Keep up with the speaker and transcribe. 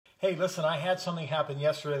Hey, listen, I had something happen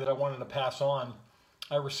yesterday that I wanted to pass on.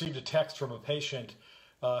 I received a text from a patient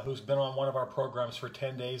who's been on one of our programs for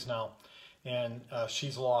 10 days now, and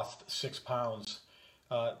she's lost 6 pounds.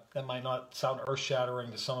 That might not sound earth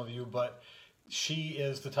shattering to some of you, but she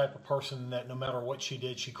is the type of person that no matter what she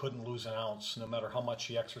did, she couldn't lose an ounce, no matter how much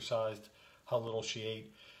she exercised, how little she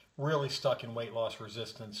ate. Really stuck in weight loss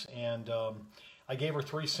resistance. And I gave her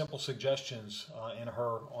three simple suggestions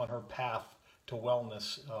on her path to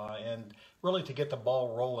wellness, and really to get the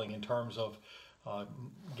ball rolling in terms of uh,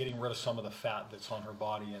 getting rid of some of the fat that's on her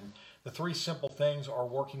body. And the three simple things are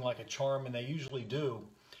working like a charm, and they usually do.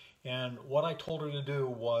 And what I told her to do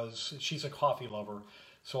was, she's a coffee lover,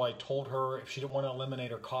 so I told her if she didn't want to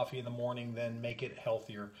eliminate her coffee in the morning, then make it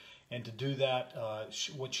healthier. And to do that,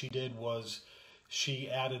 what she did was she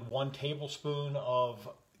added 1 tablespoon of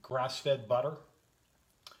grass-fed butter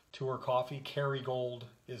to her coffee. Kerrygold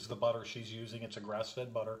is the butter she's using. It's a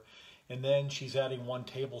grass-fed butter. And then she's adding 1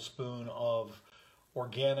 tablespoon of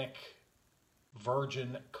organic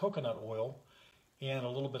virgin coconut oil and a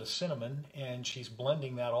little bit of cinnamon, and she's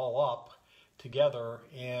blending that all up together,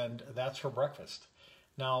 and that's her breakfast.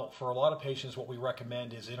 Now, for a lot of patients, what we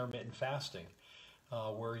recommend is intermittent fasting,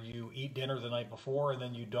 where you eat dinner the night before and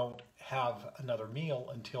then you don't have another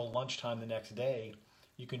meal until lunchtime the next day.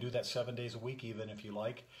 You can do that 7 days a week, even if you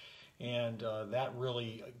like. And that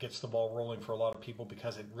really gets the ball rolling for a lot of people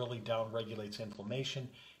because it really down regulates inflammation.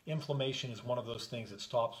 Inflammation is one of those things that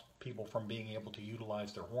stops people from being able to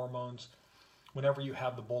utilize their hormones. Whenever you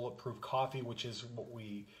have the bulletproof coffee, which is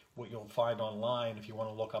what you'll find online if you want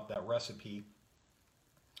to look up that recipe,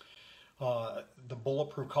 the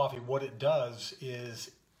bulletproof coffee, what it does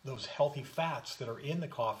is those healthy fats that are in the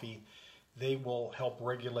coffee, they will help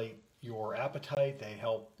regulate your appetite, they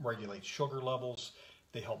help regulate sugar levels,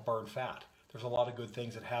 they help burn fat. There's a lot of good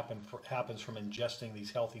things that happens from ingesting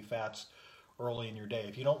these healthy fats early in your day.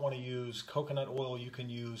 If you don't want to use coconut oil, you can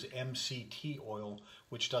use MCT oil,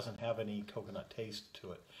 which doesn't have any coconut taste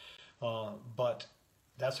to it. But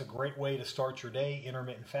that's a great way to start your day,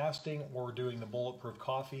 intermittent fasting or doing the bulletproof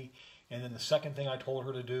coffee. And then the second thing I told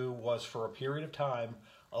her to do was, for a period of time,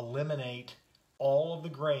 eliminate all of the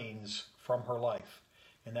grains from her life.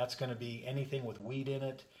 And that's going to be anything with wheat in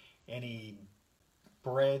it, any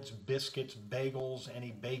breads, biscuits, bagels,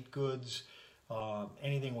 any baked goods,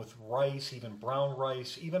 anything with rice, even brown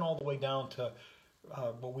rice, even all the way down to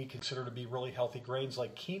what we consider to be really healthy grains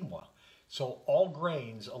like quinoa. So all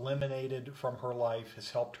grains eliminated from her life has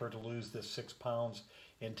helped her to lose this 6 pounds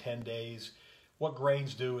in 10 days. What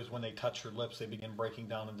grains do is when they touch your lips, they begin breaking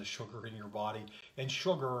down into sugar in your body. And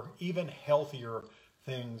sugar, even healthier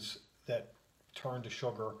things that turn to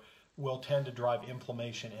sugar, will tend to drive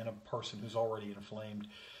inflammation in a person who's already inflamed.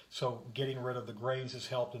 So getting rid of the grains has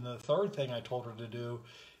helped. And the third thing I told her to do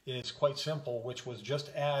is quite simple, which was just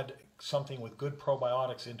add something with good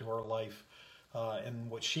probiotics into her life. And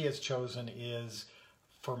what she has chosen is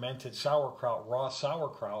fermented sauerkraut, raw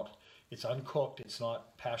sauerkraut. It's uncooked, it's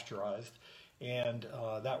not pasteurized. And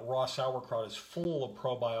that raw sauerkraut is full of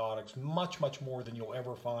probiotics, much, much more than you'll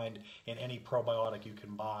ever find in any probiotic you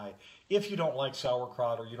can buy. If you don't like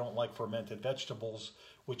sauerkraut or you don't like fermented vegetables,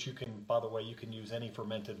 which you can, by the way, you can use any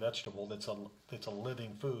fermented vegetable that's a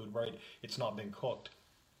living food, right? It's not been cooked.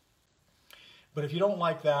 But if you don't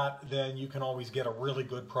like that, then you can always get a really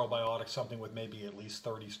good probiotic, something with maybe at least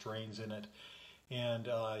 30 strains in it. And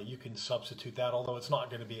you can substitute that, although it's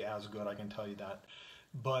not going to be as good, I can tell you that.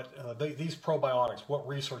 But these probiotics, what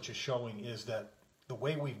research is showing is that the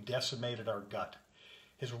way we've decimated our gut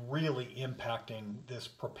is really impacting this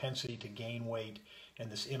propensity to gain weight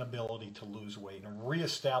and this inability to lose weight. And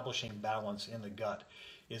reestablishing balance in the gut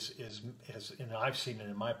is and I've seen it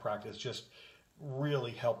in my practice, just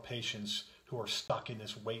really help patients who are stuck in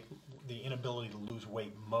this weight, the inability to lose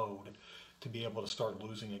weight mode, to be able to start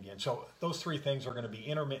losing again. So those three things are going to be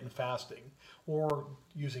intermittent fasting, or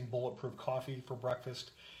using bulletproof coffee for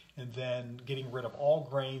breakfast, and then getting rid of all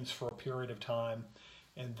grains for a period of time.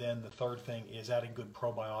 And then the third thing is adding good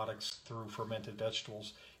probiotics through fermented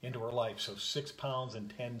vegetables into her life. So 6 pounds in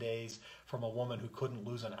 10 days from a woman who couldn't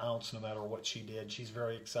lose an ounce no matter what she did. She's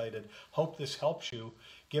very excited. Hope this helps you.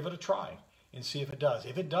 Give it a try and see if it does.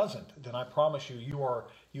 If it doesn't, then I promise you,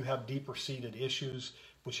 you have deeper seated issues,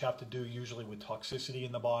 which have to do usually with toxicity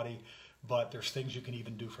in the body, but there's things you can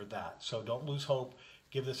even do for that. So don't lose hope.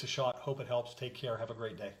 Give this a shot. Hope it helps. Take care. Have a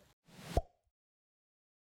great day.